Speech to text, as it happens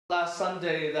last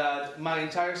Sunday that my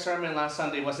entire sermon last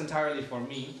Sunday was entirely for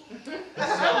me. So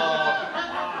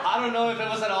I don't know if it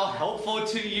was at all helpful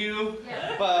to you,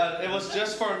 but it was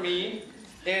just for me.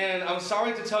 And I'm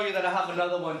sorry to tell you that I have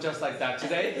another one just like that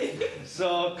today.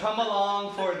 So come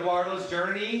along for Eduardo's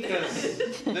journey, because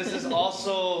this is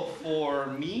also for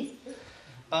me.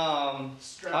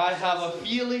 I have a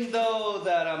feeling, though,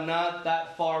 that I'm not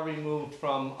that far removed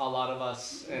from a lot of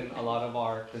us and a lot of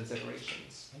our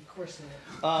considerations. Of course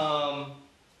not.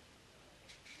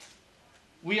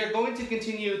 We are going to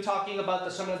continue talking about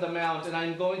the Sermon on the Mount, and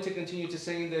I'm going to continue to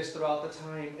saying this throughout the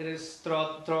time. It is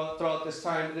throughout this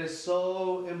time. It is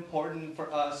so important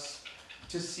for us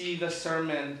to see the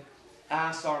sermon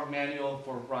as our manual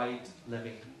for right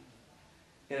living.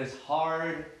 It is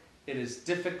hard. It is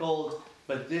difficult.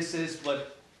 But this is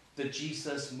what the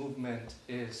Jesus movement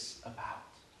is about.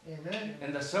 Amen.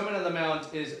 And the Sermon on the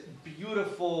Mount is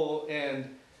beautiful,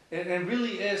 and it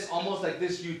really is almost like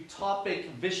this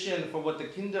utopic vision for what the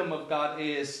kingdom of God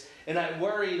is. And I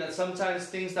worry that sometimes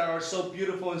things that are so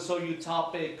beautiful and so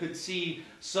utopic could seem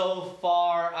so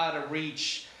far out of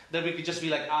reach that we could just be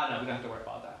like, no, we don't have to worry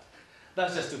about that.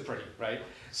 That's just too pretty, right?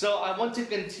 So I want to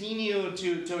continue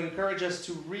to encourage us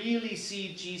to really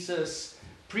see Jesus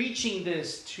preaching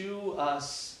this to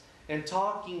us and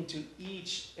talking to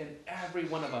each and every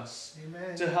one of us.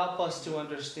 Amen. To help us to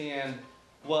understand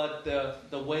what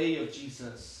the way of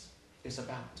Jesus is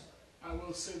about. I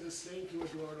will say this, thank you,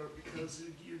 Eduardo, because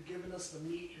you're giving us the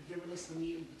meat. You're giving us the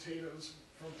meat and potatoes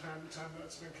from time to time.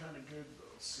 That's been kind of good,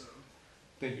 though. So.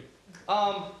 Thank you.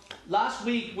 Last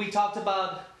week we talked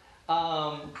about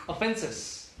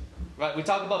offenses. Right, we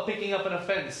talked about picking up an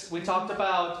offense. We talked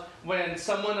about when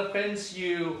someone offends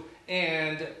you,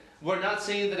 and we're not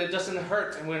saying that it doesn't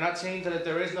hurt, and we're not saying that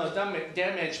there is no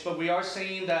damage, but we are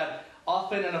saying that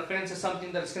often an offense is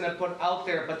something that's going to put out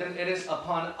there, but then it is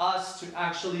upon us to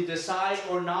actually decide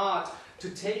or not to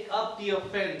take up the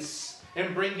offense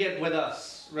and bring it with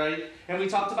us, right? And we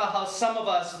talked about how some of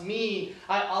us,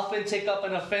 I often take up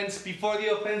an offense before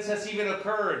the offense has even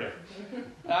occurred.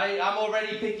 I'm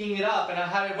already picking it up, and I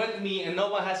have it with me, and no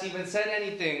one has even said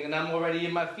anything, and I'm already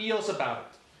in my feels about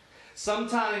it.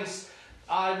 Sometimes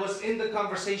I was in the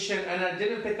conversation, and I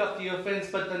didn't pick up the offense,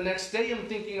 but the next day I'm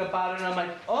thinking about it, and I'm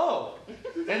like, oh,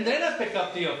 and then I pick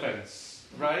up the offense,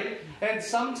 right? And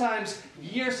sometimes,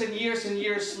 years and years and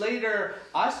years later,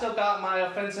 I still got my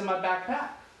offense in my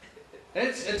backpack.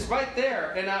 It's right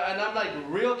there, and I'm like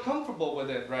real comfortable with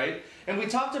it, right? And we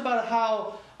talked about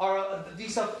how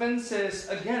these offenses,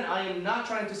 again, I am not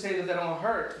trying to say that they don't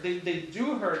hurt. They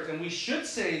do hurt, and we should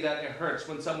say that it hurts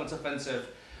when someone's offensive.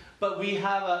 But we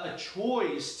have a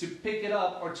choice to pick it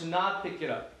up or to not pick it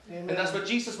up. Amen. And that's what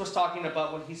Jesus was talking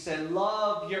about when he said,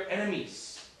 love your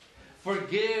enemies.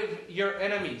 Forgive your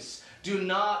enemies. Do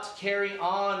not carry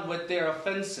on with their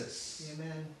offenses.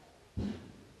 Amen.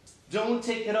 Don't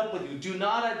take it up with you. Do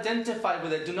not identify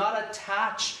with it. Do not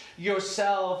attach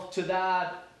yourself to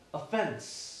that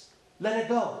offense. Let it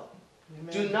go.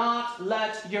 Amen. Do not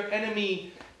let your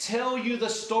enemy tell you the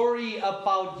story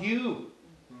about you.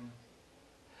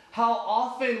 How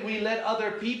often we let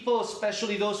other people,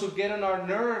 especially those who get on our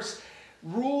nerves,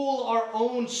 rule our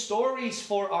own stories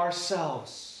for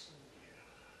ourselves.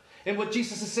 And what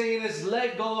Jesus is saying is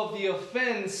let go of the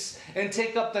offense and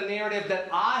take up the narrative that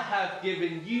I have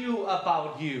given you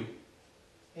about you.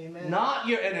 Amen. Not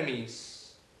your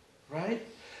enemies. Right?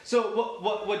 So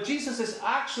what Jesus is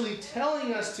actually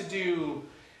telling us to do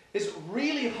is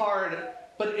really hard,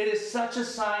 but it is such a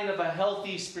sign of a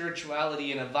healthy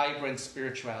spirituality and a vibrant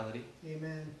spirituality.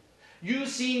 Amen. You've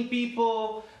seen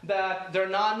people that they're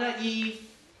not naive.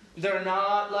 They're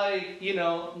not like,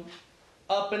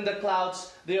 up in the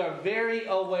clouds. They are very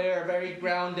aware, very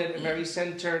grounded, and very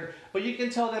centered. But you can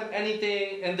tell them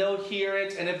anything and they'll hear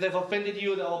it. And if they've offended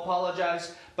you, they'll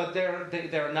apologize. But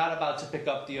they're not about to pick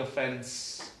up the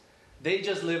offense. They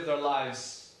just live their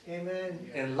lives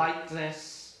in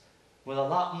lightness, with a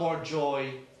lot more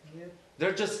joy. Yep.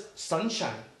 They're just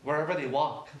sunshine wherever they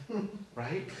walk,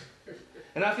 right?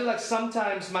 And I feel like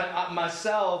sometimes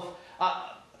myself,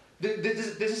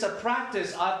 this is a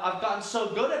practice. I've gotten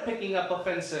so good at picking up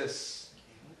offenses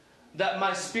that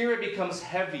my spirit becomes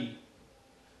heavy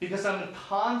because I'm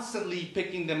constantly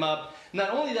picking them up.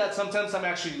 Not only that, sometimes I'm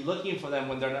actually looking for them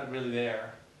when they're not really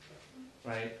there,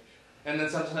 right? And then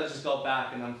sometimes I just go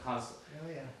back and I'm constant. Oh,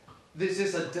 yeah. This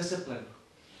is a discipline.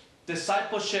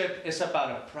 Discipleship is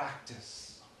about a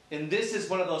practice. And this is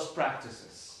one of those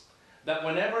practices. That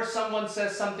whenever someone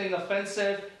says something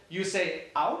offensive, you say,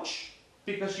 ouch,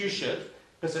 because you should.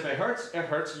 Because if it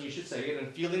hurts, and you should say it.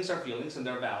 And feelings are feelings, and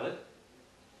they're valid.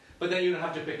 But then you don't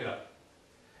have to pick it up.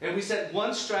 And we said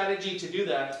one strategy to do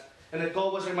that, and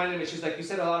Nicole was reminding me, she's like, you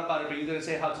said a lot about it, but you didn't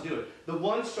say how to do it. The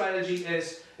one strategy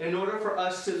is, in order for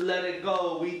us to let it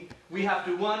go, we have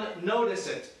to, one, notice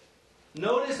it.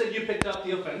 Notice that you picked up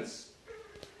the offense.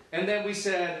 And then we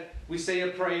say a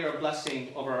prayer, a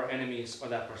blessing over our enemies or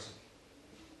that person.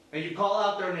 And you call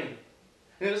out their name.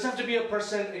 And it doesn't have to be a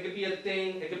person, it could be a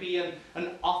thing, it could be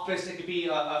an office, it could be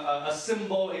a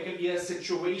symbol, it could be a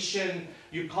situation.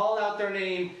 You call out their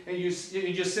name and you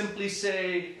just simply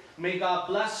say, may God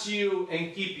bless you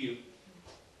and keep you.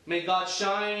 May God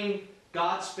shine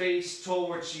God's face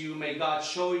towards you. May God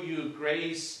show you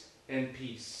grace and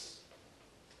peace.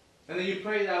 And then you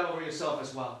pray that over yourself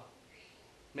as well.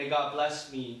 May God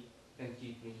bless me and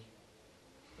keep me.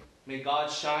 May God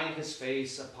shine His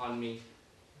face upon me.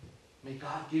 May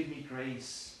God give me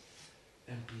grace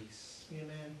and peace.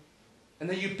 Amen. And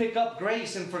then you pick up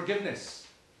grace and forgiveness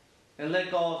and let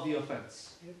go of the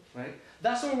offense. Yep. Right?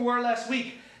 That's where we were last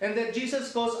week. And then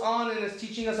Jesus goes on and is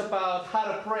teaching us about how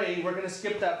to pray. We're going to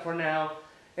skip that for now.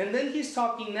 And then He's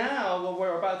talking now, what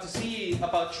we're about to see,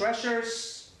 about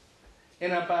treasures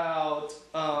and about,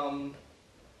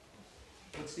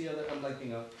 what's the other, I'm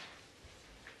blanking out.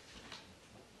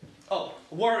 Oh,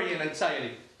 worry and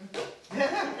anxiety.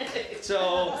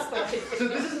 So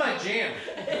this is my jam.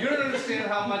 You don't understand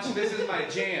how much this is my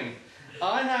jam.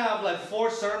 I have like 4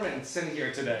 sermons in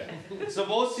here today. So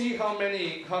we'll see how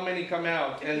many come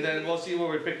out, and then we'll see where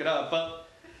we pick it up. But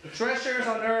treasures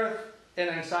on earth and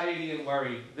anxiety and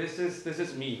worry. This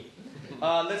is me.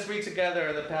 Let's read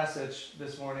together the passage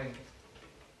this morning.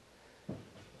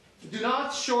 Do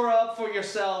not store up for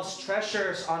yourselves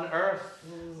treasures on earth,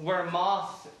 where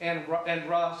moth and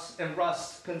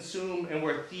rust consume, and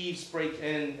where thieves break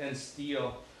in and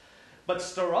steal. But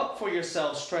store up for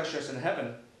yourselves treasures in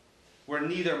heaven, where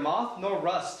neither moth nor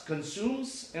rust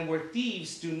consumes, and where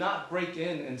thieves do not break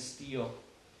in and steal.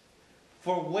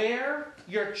 For where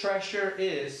your treasure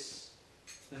is,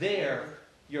 there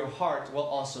your heart will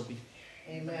also be.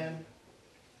 Amen.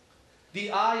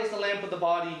 The eye is the lamp of the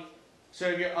body. So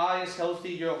if your eye is healthy,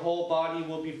 your whole body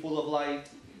will be full of light.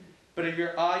 But if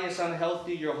your eye is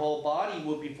unhealthy, your whole body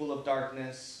will be full of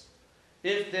darkness.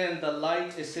 If then the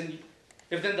light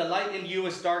in you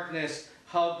is darkness,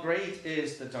 how great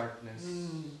is the darkness?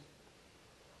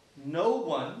 No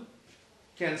one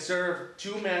can serve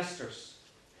 2 masters.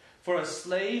 For a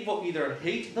slave will either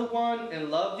hate the one and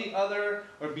love the other,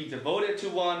 or be devoted to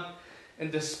one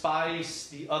and despise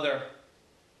the other.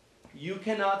 You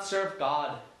cannot serve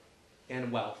God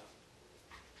and wealth.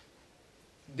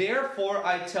 Therefore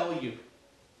I tell you,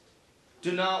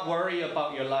 do not worry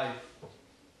about your life.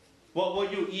 What will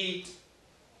you eat?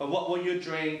 Or what will you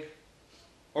drink?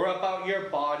 Or about your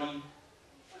body,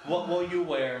 what will you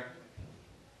wear?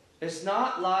 Is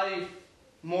not life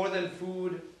more than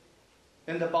food,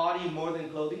 and the body more than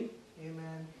clothing?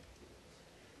 Amen.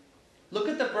 Look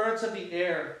at the birds of the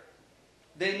air.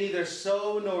 They neither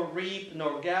sow nor reap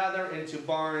nor gather into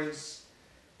barns,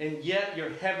 and yet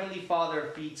your heavenly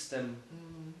Father feeds them.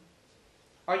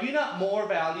 Are you not of more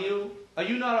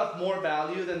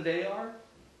value than they are?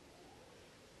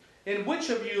 And which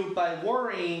of you, by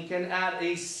worrying, can add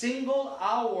a single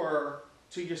hour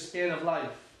to your span of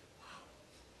life?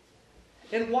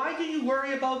 And why do you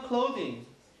worry about clothing?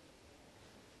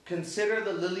 Consider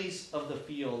the lilies of the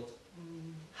field,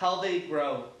 how they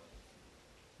grow.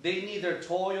 They neither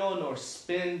toil nor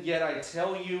spin, yet I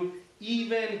tell you,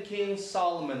 even King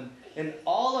Solomon, in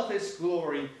all of his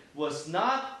glory, was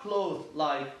not clothed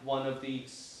like one of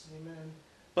these. Amen.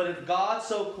 But if God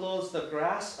so clothes the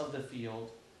grass of the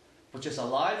field, which is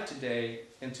alive today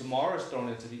and tomorrow is thrown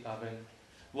into the oven,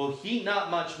 will He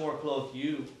not much more clothe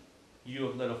you, you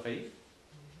of little faith?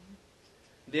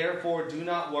 Therefore do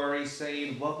not worry,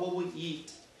 saying, what will we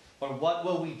eat? Or what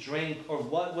will we drink? Or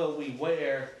what will we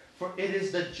wear? For it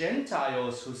is the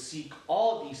Gentiles who seek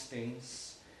all these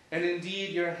things. And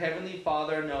indeed your heavenly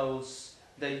Father knows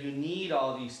that you need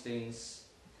all these things.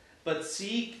 But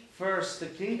seek first the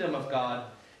kingdom of God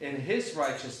and His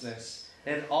righteousness,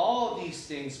 and all these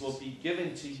things will be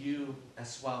given to you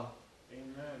as well.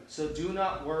 Amen. So do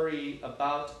not worry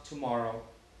about tomorrow,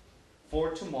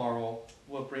 for tomorrow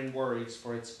will bring worries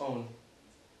for its own.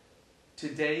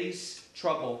 Today's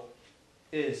trouble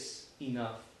is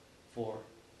enough for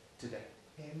today.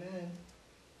 Amen.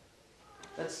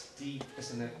 That's deep,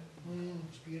 isn't it?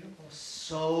 It's beautiful.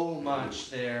 So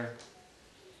much there.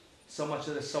 So much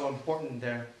that is so important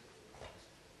there.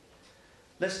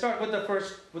 Let's start with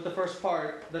the first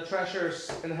part, the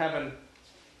treasures in heaven.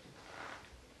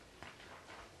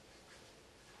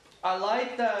 I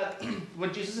like that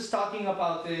when Jesus is talking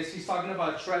about this, he's talking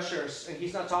about treasures, and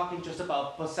he's not talking just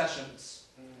about possessions.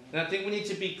 And I think we need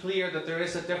to be clear that there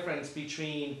is a difference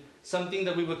between something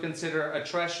that we would consider a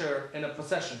treasure and a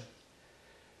possession.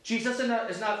 Jesus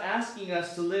is not asking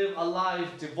us to live a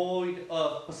life devoid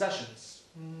of possessions.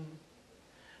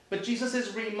 But Jesus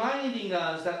is reminding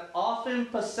us that often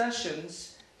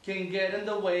possessions can get in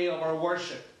the way of our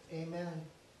worship. Amen.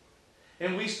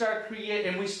 And we start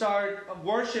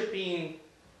worshiping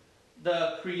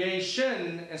the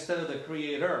creation instead of the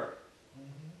creator.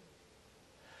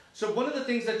 So one of the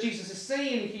things that Jesus is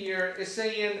saying here is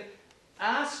saying,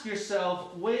 ask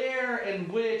yourself, where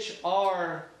and which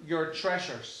are your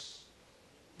treasures?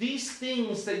 These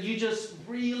things that you just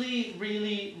really,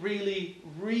 really, really,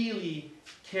 really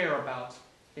care about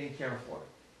and care for.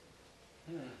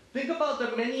 Think about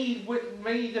the many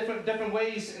different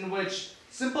ways in which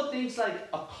simple things like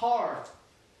a car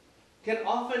can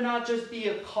often not just be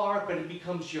a car, but it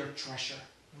becomes your treasure.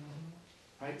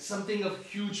 Right? Something of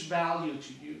huge value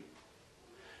to you.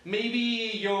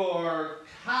 Maybe your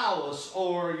house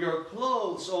or your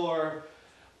clothes or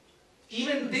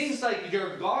even things like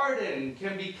your garden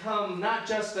can become not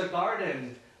just a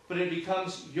garden, but it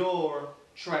becomes your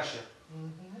treasure.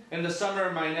 In the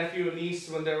summer, my nephew and niece,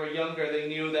 when they were younger, they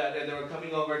knew that they were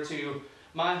coming over to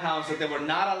my house, that they were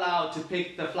not allowed to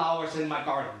pick the flowers in my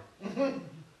garden.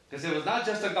 Because it was not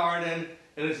just a garden,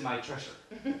 it is my treasure.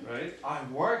 Right? I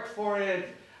worked for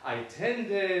it, I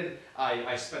tended,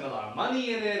 I spent a lot of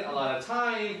money in it, a lot of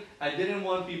time. I didn't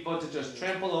want people to just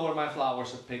trample over my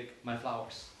flowers or pick my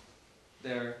flowers.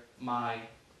 They're my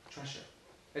treasure.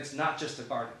 It's not just a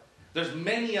garden. There's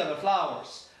many other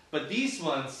flowers, but these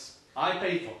ones I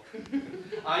paid for.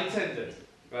 I tended,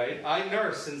 right? I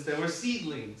nursed since they were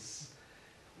seedlings.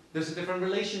 There's a different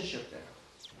relationship there.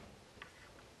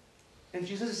 And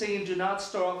Jesus is saying, do not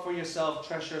store up for yourself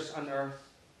treasures on earth,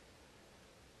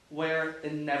 where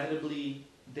inevitably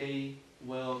they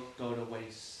will go to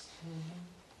waste.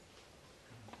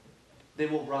 They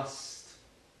will rust.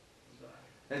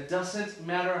 It doesn't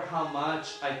matter how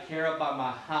much I care about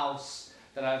my house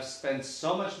that I've spent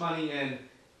so much money in,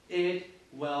 it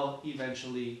will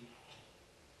eventually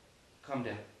come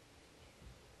down.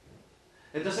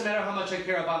 It doesn't matter how much I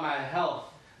care about my health,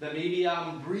 that maybe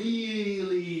I'm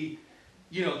really,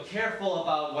 careful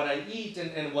about what I eat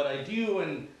and what I do,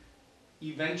 and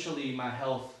eventually my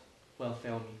health will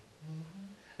fail me.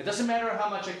 It doesn't matter how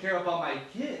much I care about my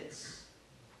kids,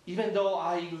 even though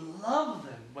I love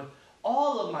them with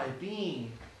all of my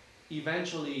being,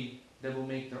 eventually they will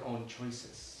make their own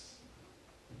choices.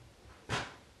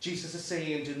 Jesus is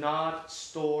saying, do not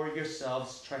store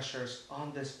yourselves treasures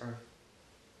on this earth,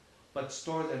 but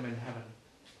store them in heaven.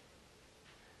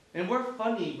 And we're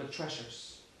funny with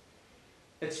treasures.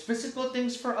 It's physical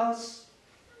things for us,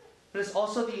 but it's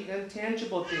also the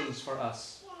intangible things for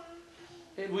us.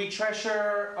 We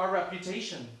treasure our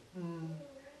reputation.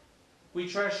 We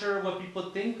treasure what people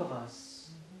think of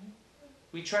us.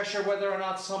 We treasure whether or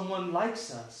not someone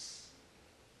likes us.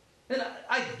 And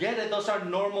I get it, those are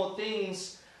normal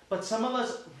things, but some of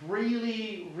us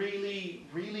really, really,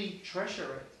 really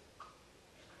treasure it.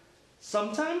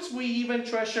 Sometimes we even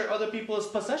treasure other people's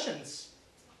possessions.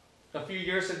 A few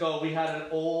years ago, we had an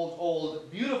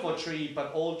old, beautiful tree,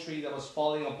 but old tree that was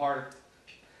falling apart.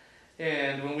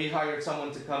 And when we hired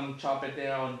someone to come chop it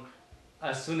down,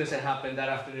 as soon as it happened that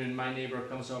afternoon, my neighbor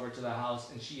comes over to the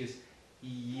house and she is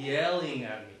yelling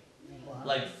at me. Wow.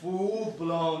 Like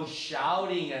full-blown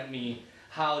shouting at me,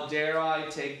 how dare I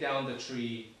take down the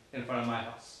tree in front of my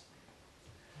house.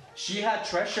 She had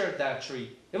treasured that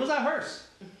tree. It was not hers.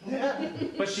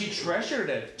 But she treasured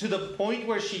it to the point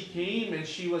where she came and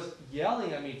she was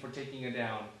yelling at me for taking it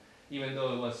down, even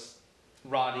though it was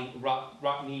rotting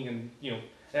and,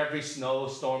 every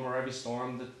snowstorm or every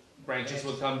storm, the branches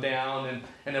would come down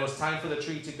and it was time for the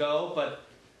tree to go.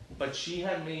 But she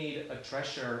had made a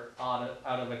treasure out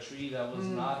of a tree that was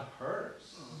not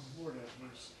hers. Oh, Lord have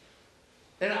mercy.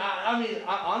 And I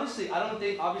honestly, I don't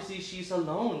think, obviously she's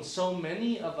alone. So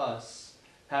many of us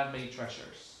have made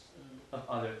treasures of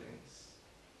other things.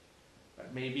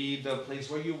 Maybe the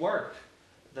place where you work,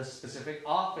 the specific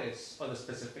office, or the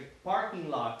specific parking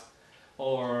lot,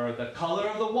 or the color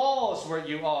of the walls where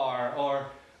you are, or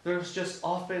there's just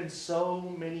often so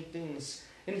many things.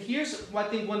 And here's, I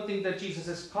think, one thing that Jesus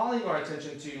is calling our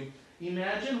attention to.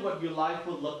 Imagine what your life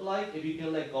would look like if you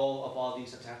can let go of all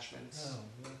these attachments.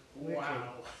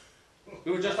 Wow.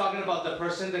 We were just talking about the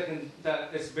person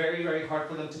that it's very, very hard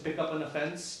for them to pick up an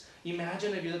offense.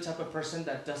 Imagine if you're the type of person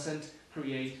that doesn't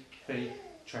create fake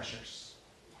treasures.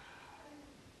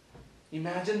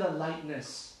 Imagine the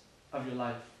lightness of your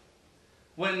life.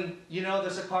 When,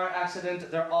 there's a car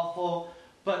accident, they're awful,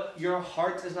 but your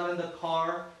heart is not in the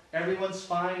car, everyone's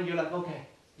fine, you're like, okay,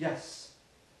 yes,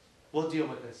 we'll deal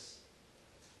with this.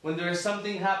 When there is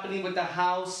something happening with the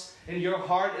house, and your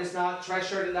heart is not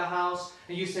treasured in the house,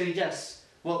 and you say, yes,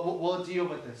 we'll deal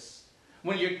with this.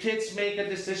 When your kids make a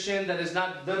decision that is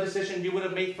not the decision you would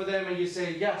have made for them, and you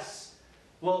say, yes,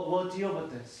 we'll deal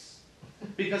with this.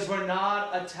 Because we're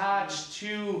not attached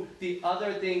to the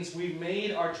other things. We've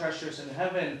made our treasures in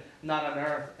heaven, not on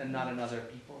earth and not in other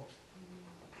people.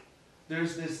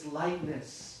 There's this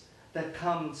lightness that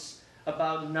comes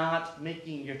about not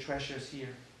making your treasures here.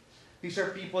 These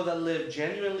are people that live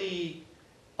genuinely,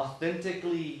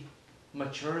 authentically,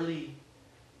 maturely,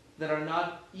 that are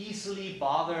not easily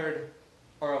bothered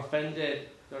or offended.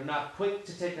 They're not quick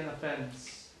to take an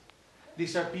offense.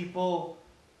 These are people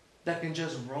that can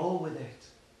just roll with it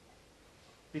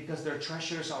because their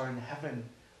treasures are in heaven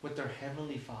with their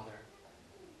heavenly Father,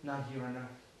 not here on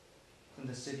earth, in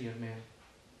the city of man.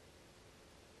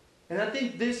 And I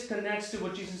think this connects to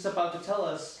what Jesus is about to tell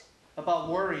us about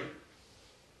worry.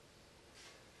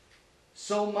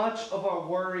 So much of our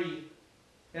worry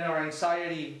and our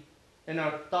anxiety and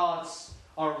our thoughts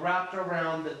are wrapped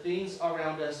around the things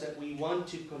around us that we want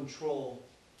to control.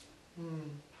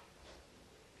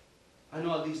 I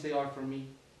know at least they are for me.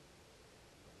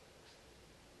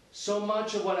 So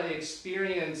much of what I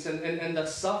experience and the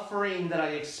suffering that I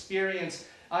experience,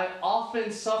 I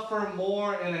often suffer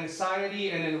more in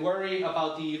anxiety and in worry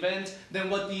about the event than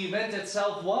what the event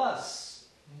itself was.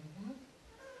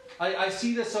 I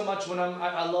see this so much when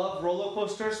I love roller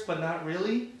coasters, but not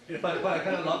really. But I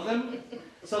kind of love them.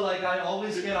 So I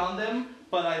always get on them,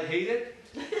 but I hate it.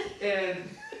 And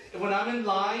when I'm in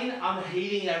line, I'm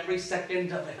hating every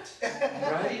second of it,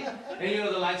 right? And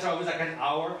the lines are always like an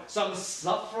hour. So I'm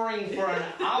suffering for an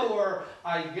hour.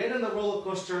 I get in the roller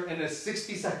coaster and it's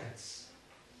 60 seconds.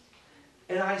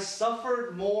 And I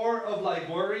suffered more of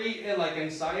worry and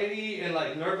anxiety and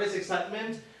nervous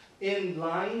excitement in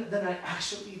line than I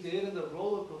actually did in the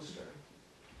roller coaster.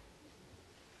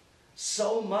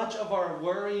 So much of our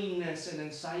worryingness and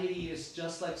anxiety is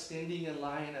just like standing in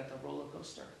line at the roller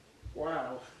coaster.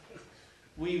 Wow.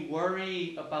 We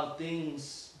worry about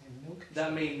things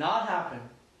that may not happen.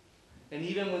 And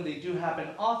even when they do happen,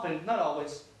 often, not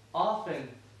always, often,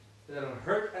 they don't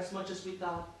hurt as much as we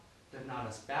thought. They're not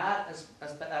as bad as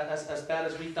bad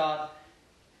as we thought.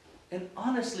 And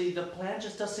honestly, the plan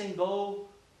just doesn't go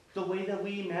the way that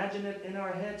we imagine it in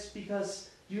our heads, because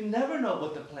you never know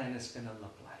what the plan is going to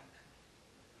look like.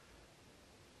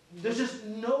 There's just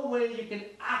no way you can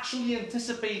actually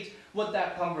anticipate what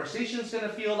that conversation is going to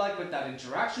feel like, what that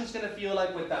interaction is going to feel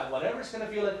like, what that whatever is going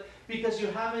to feel like, because you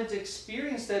haven't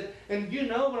experienced it. And you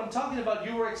know what I'm talking about.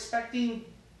 You were expecting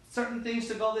certain things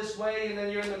to go this way, and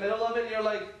then you're in the middle of it, and you're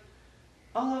like,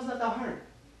 oh, that's not that hard.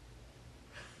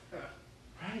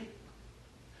 Right?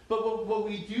 But what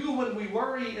we do when we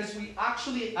worry is we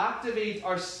actually activate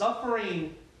our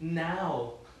suffering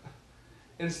now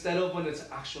instead of when it's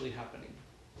actually happening.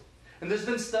 And there's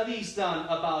been studies done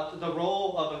about the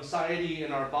role of anxiety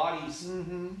in our bodies.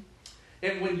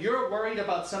 And when you're worried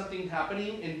about something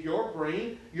happening in your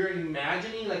brain, you're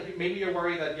imagining, maybe you're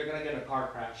worried that you're going to get in a car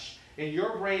crash. In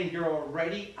your brain, you're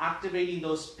already activating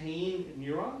those pain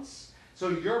neurons. So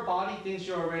your body thinks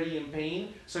you're already in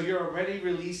pain. So you're already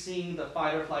releasing the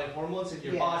fight or flight hormones in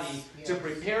your body to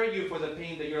prepare you for the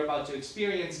pain that you're about to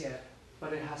experience. Yeah.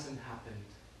 But it hasn't happened.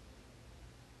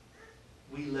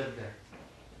 We live there.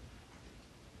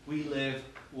 We live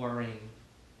worrying.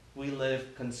 We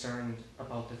live concerned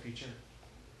about the future.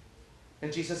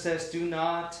 And Jesus says, do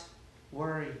not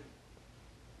worry.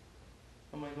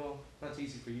 I'm like, well, that's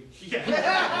easy for you.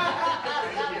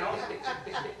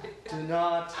 Do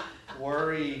not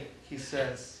worry, he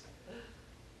says.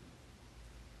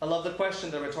 I love the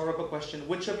question, the rhetorical question.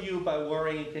 Which of you, by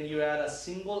worrying, can you add a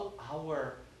single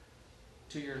hour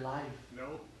to your life?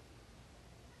 No.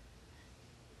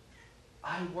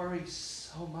 I worry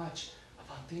so much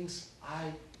about things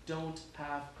I don't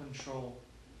have control.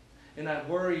 And I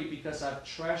worry because I've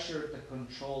treasured the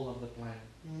control of the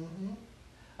plan.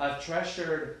 I've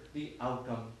treasured the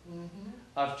outcome.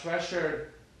 I've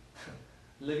treasured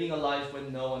living a life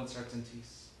with no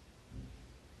uncertainties.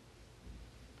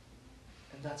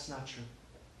 And that's not true.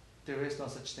 There is no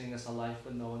such thing as a life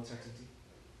with no uncertainty.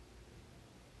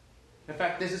 In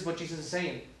fact, this is what Jesus is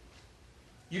saying.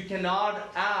 You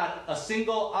cannot add a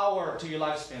single hour to your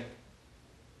lifespan.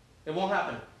 It won't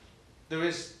happen. There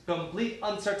is complete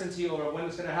uncertainty over when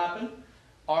it's going to happen.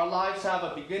 Our lives have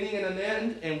a beginning and an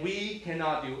end, and we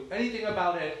cannot do anything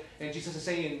about it. And Jesus is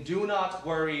saying, do not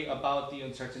worry about the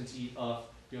uncertainty of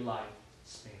your life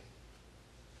span.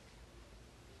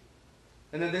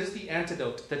 And then there's the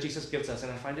antidote that Jesus gives us,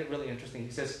 and I find it really interesting.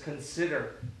 He says,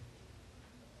 consider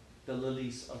the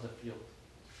lilies of the field.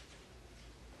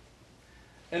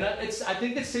 And I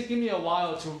think it's taken me a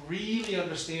while to really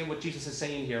understand what Jesus is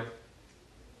saying here.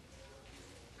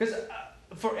 Because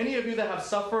for any of you that have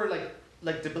suffered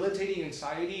like debilitating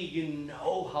anxiety, you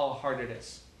know how hard it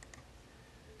is.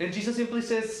 And Jesus simply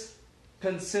says,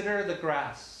 consider the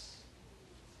grass.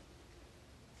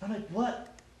 I'm like, what?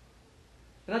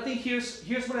 And I think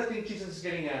here's what I think Jesus is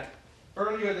getting at.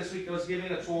 Earlier this week, I was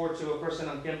giving a tour to a person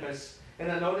on campus,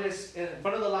 and I noticed in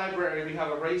front of the library we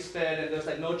have a raised bed, and there's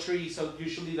like no trees, so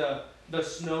usually the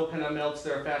snow kind of melts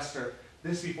there faster.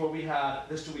 This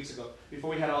 2 weeks ago, before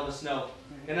we had all the snow.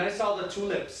 And I saw the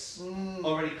tulips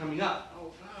already coming up. Oh,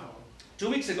 wow.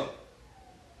 2 weeks ago.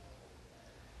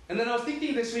 And then I was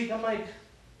thinking this week,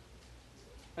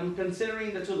 I'm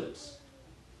considering the tulips.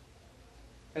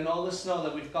 And all the snow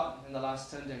that we've gotten in the last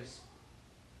 10 days.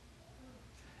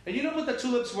 And you know what the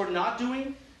tulips were not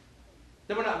doing?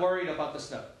 They were not worried about the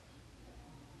snow.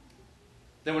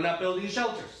 They were not building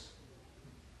shelters.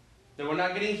 They were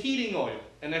not getting heating oil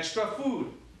and extra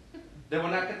food. They were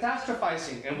not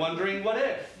catastrophizing and wondering what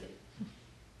if.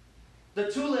 The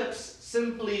tulips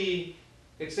simply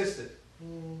existed.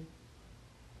 And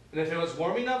if it was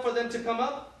warm enough for them to come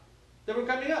up, they were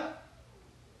coming up.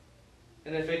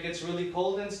 And if it gets really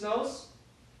cold and snows,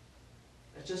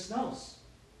 it just snows.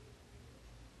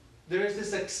 There is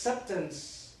this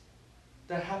acceptance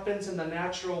that happens in the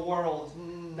natural world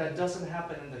that doesn't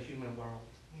happen in the human world.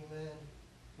 Amen.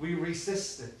 We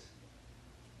resist it.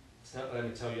 So let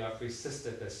me tell you, I've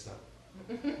resisted this snow.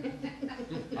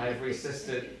 I've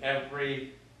resisted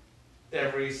every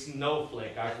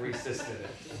snowflake. I've resisted it.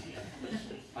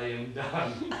 I am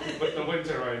done with the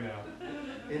winter right now.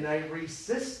 And I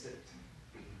resist it.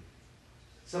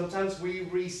 Sometimes we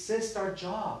resist our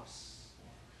jobs.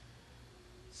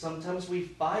 Sometimes we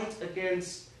fight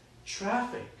against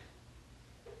traffic.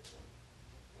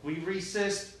 We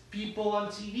resist people on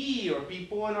TV or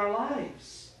people in our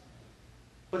lives.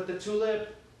 But the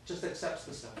tulip just accepts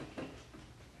the snow.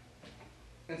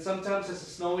 And sometimes it's a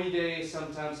snowy day,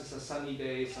 sometimes it's a sunny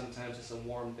day, sometimes it's a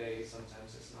warm day,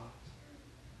 sometimes it's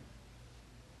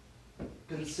not.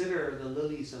 Consider the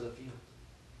lilies of the field.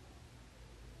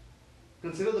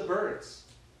 Consider the birds.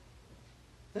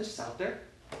 They're just out there.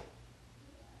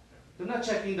 They're not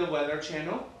checking the weather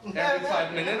channel every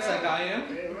 5 minutes like I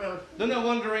am. They're not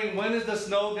wondering when is the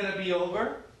snow going to be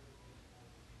over.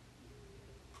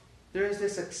 There is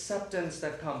this acceptance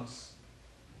that comes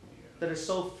that is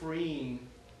so freeing,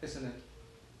 isn't it?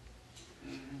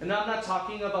 And I'm not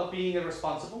talking about being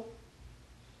irresponsible.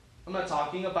 I'm not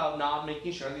talking about not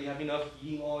making sure that you have enough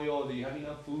heating oil or that you have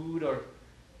enough food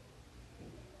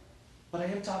but I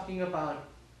am talking about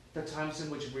the times in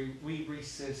which we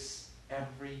resist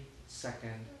every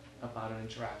second about an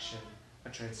interaction, a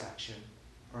transaction,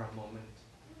 or a moment.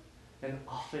 And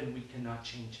often we cannot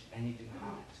change anything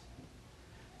about it.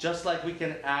 Just like we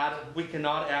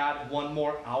cannot add one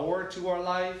more hour to our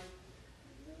life,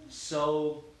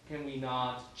 so can we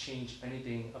not change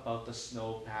anything about the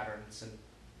snow patterns and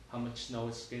how much snow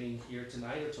is getting here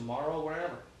tonight or tomorrow,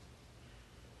 wherever.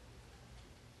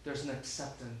 There's an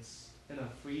acceptance and a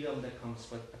freedom that comes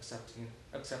with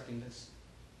accepting this.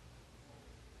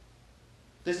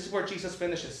 This is where Jesus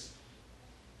finishes.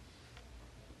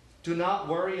 Do not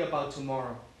worry about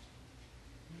tomorrow,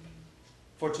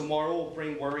 for tomorrow will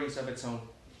bring worries of its own.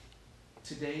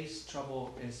 Today's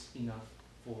trouble is enough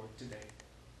for today.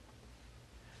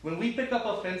 When we pick up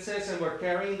offenses and we're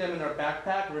carrying them in our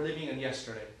backpack, we're living in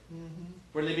yesterday.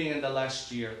 We're living in the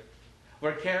last year.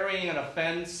 We're carrying an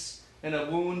offense and a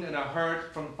wound and a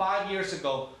hurt from 5 years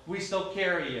ago. We still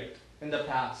carry it in the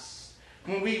past.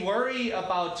 When we worry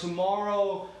about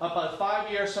tomorrow, about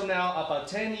 5 years from now, about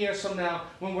 10 years from now,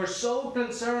 when we're so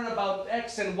concerned about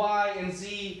X and Y and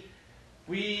Z,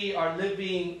 we are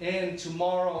living in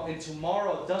tomorrow, and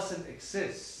tomorrow doesn't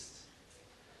exist.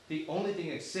 The only thing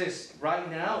that exists right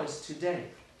now is today.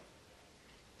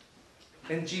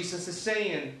 And Jesus is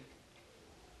saying,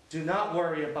 do not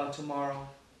worry about tomorrow.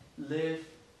 Live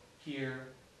here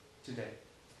today.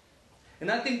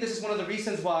 And I think this is one of the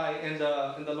reasons why in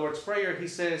the Lord's Prayer he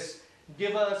says,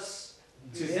 give us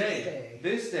today,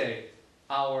 this day,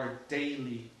 our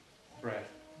daily bread.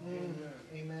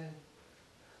 Amen.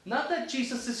 Not that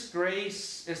Jesus'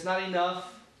 grace is not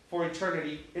enough for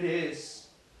eternity. It is.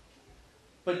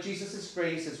 But Jesus'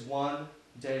 grace is one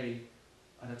day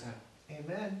at a time.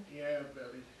 Amen. Yeah,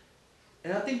 buddy.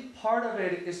 And I think part of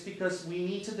it is because we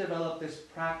need to develop this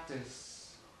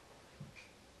practice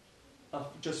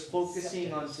of just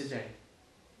focusing on today.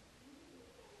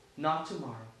 Not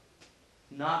tomorrow.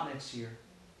 Not next year.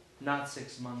 Not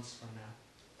 6 months from now.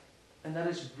 And that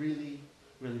is really,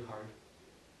 really hard.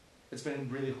 It's been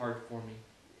really hard for me.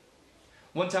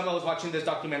 One time I was watching this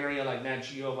documentary on like Nat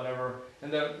Geo or whatever,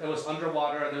 and it was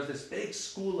underwater, and there's this big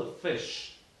school of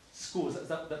fish. That's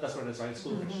what it is, right?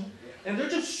 School of fish. And they're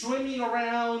just swimming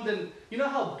around, and you know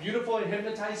how beautiful and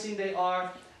hypnotizing they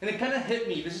are? And it kind of hit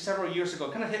me, this is several years ago,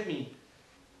 it kind of hit me.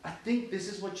 I think this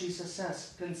is what Jesus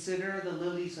says. Consider the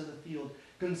lilies of the field.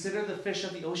 Consider the fish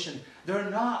of the ocean. They're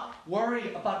not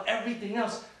worried about everything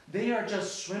else. They are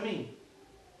just swimming.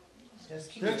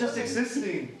 They're just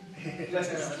existing.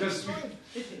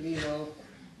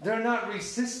 They're not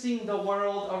resisting the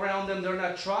world around them. They're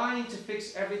not trying to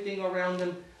fix everything around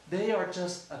them. They are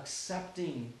just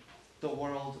accepting the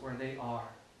world where they are.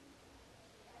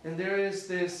 And there is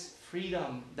this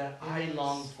freedom that I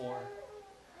long for,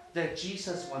 that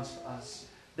Jesus wants for us,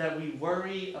 that we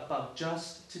worry about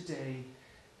just today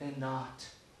and not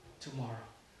tomorrow.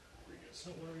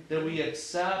 That we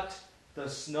accept the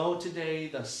snow today,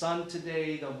 the sun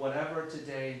today, the whatever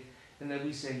today, and that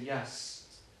we say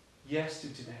yes. Yes to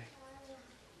today.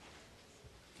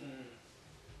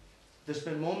 There's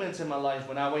been moments in my life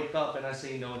when I wake up and I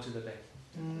say no to the day.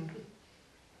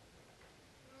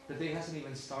 The day hasn't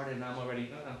even started and I'm already,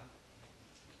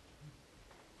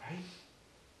 Right?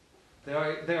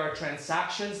 There are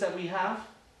transactions that we have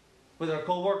with our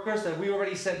co-workers that we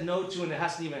already said no to and it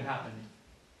hasn't even happened.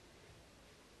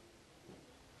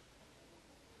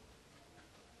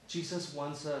 Jesus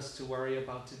wants us to worry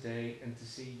about today and to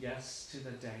say yes to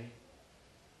the day.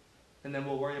 And then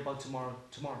we'll worry about tomorrow.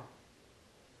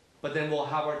 But then we'll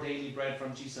have our daily bread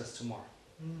from Jesus tomorrow.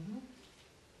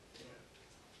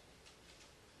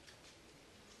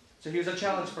 So here's a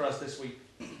challenge for us this week.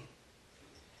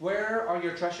 Where are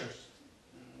your treasures?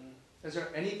 Is there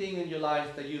anything in your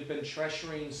life that you've been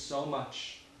treasuring so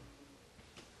much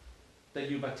that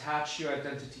you've attached your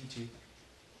identity to?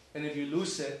 And if you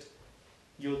lose it,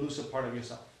 you'll lose a part of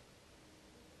yourself.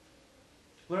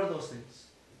 What are those things?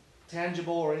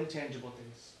 Tangible or intangible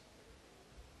things.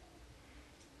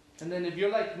 And then if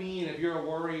you're like me and if you're a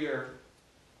worrier,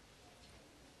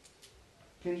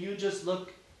 can you just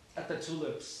look at the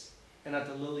tulips and at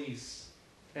the lilies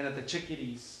and at the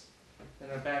chickadees in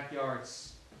our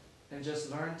backyards and just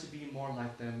learn to be more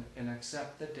like them and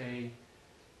accept the day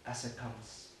as it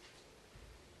comes?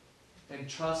 And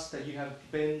trust that you have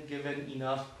been given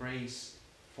enough grace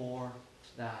for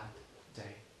that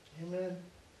day. Amen.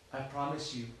 I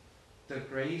promise you, the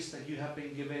grace that you have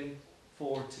been given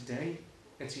for today,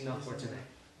 it's enough for today.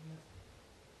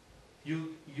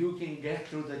 You can get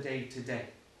through the day today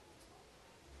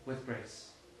with grace,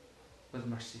 with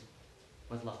mercy,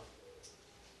 with love.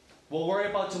 We'll worry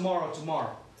about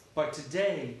tomorrow, but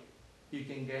today you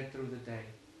can get through the day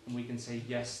and we can say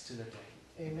yes to the day.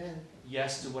 Amen.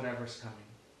 Yes to whatever's coming.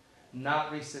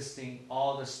 Not resisting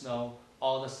all the snow,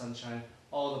 all the sunshine,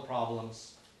 all the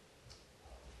problems.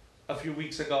 A few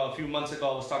months ago,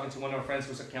 I was talking to one of our friends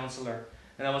who's a counselor,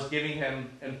 and I was giving him,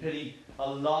 in pity, a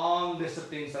long list of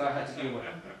things that I had to deal with.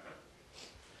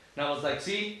 And I was like,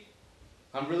 see,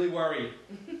 I'm really worried.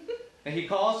 And he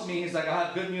calls me, he's like, I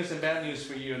have good news and bad news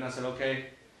for you. And I said, okay.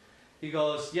 He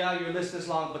goes, yeah, your list is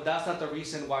long, but that's not the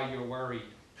reason why you're worried.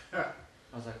 I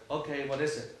was like, okay, what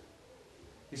is it?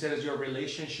 He said, it's your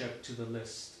relationship to the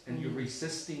list, and you're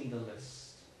resisting the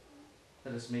list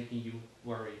that is making you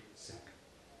worry sick.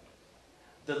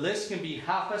 The list can be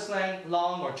half as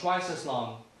long or twice as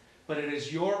long, but it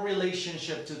is your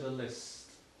relationship to the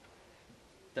list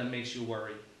that makes you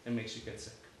worry and makes you get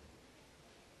sick.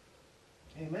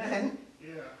 Amen.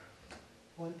 Yeah.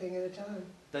 One thing at a time.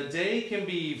 The day can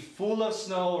be full of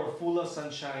snow or full of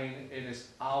sunshine. It is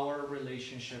our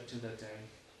relationship to the day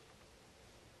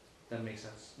that makes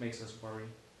us worry.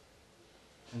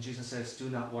 And Jesus says, do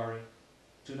not worry.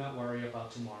 Do not worry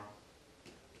about tomorrow.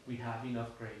 We have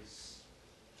enough grace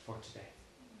for today.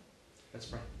 Let's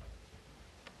pray.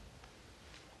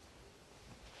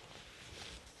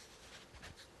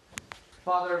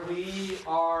 Father, we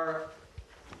are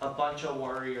a bunch of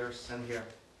warriors in here.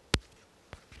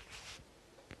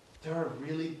 There are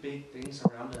really big things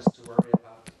around us to worry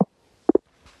about.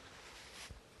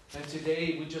 And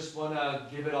today we just want to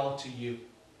give it all to you.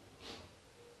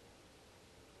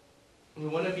 We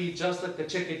want to be just like the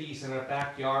chickadees in our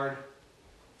backyard.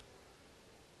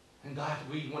 And God,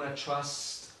 we want to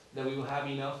trust that we will have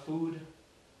enough food,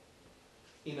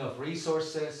 enough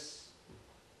resources,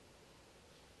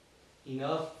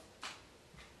 enough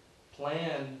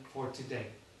plan for today.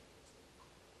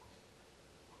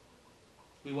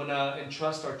 We want to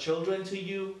entrust our children to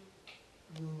you.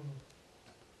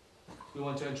 We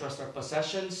want to entrust our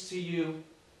possessions to you,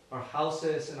 our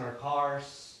houses and our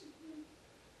cars.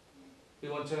 We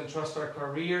want to entrust our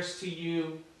careers to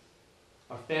you,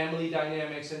 our family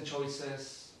dynamics and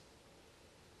choices.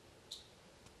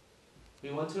 We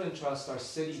want to entrust our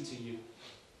city to you.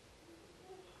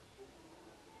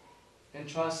 And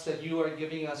trust that you are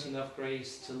giving us enough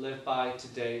grace to live by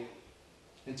today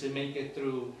and to make it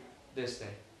through this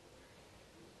day.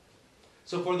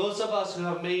 So for those of us who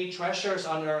have made treasures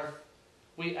on earth,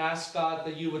 we ask God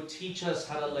that you would teach us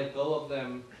how to let go of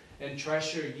them and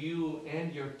treasure you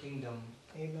and your kingdom.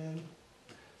 Amen.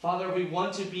 Father, we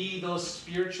want to be those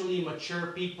spiritually mature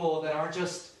people that are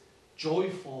just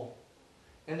joyful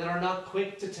and that are not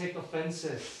quick to take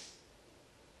offenses,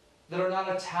 that are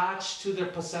not attached to their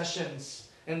possessions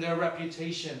and their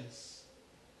reputations.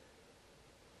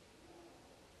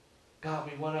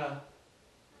 God, we want to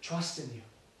trust in you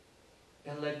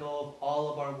and let go of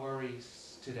all of our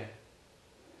worries today.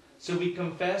 So we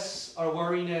confess our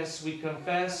worriness, we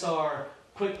confess our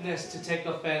quickness to take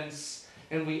offense,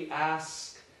 and we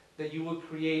ask that you would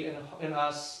create in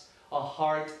us a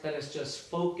heart that is just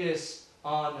focused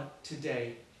on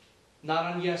today. Not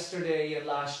on yesterday and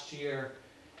last year,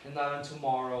 and not on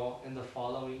tomorrow and the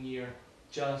following year.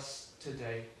 Just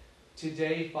today.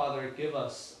 Today, Father, give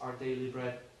us our daily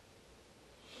bread.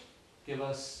 Give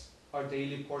us our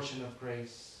daily portion of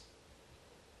grace,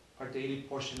 our daily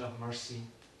portion of mercy,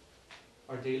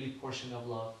 our daily portion of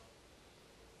love.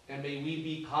 And may we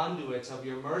be conduits of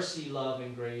your mercy, love,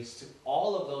 and grace to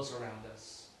all of those around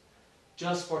us,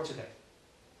 just for today.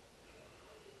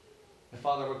 And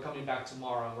Father, we're coming back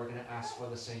tomorrow and we're going to ask for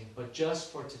the same. But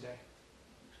just for today,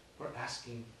 we're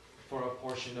asking for a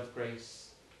portion of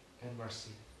grace and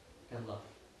mercy and love.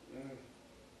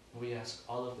 And we ask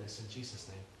all of this in Jesus'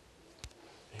 name.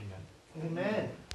 Amen. Amen.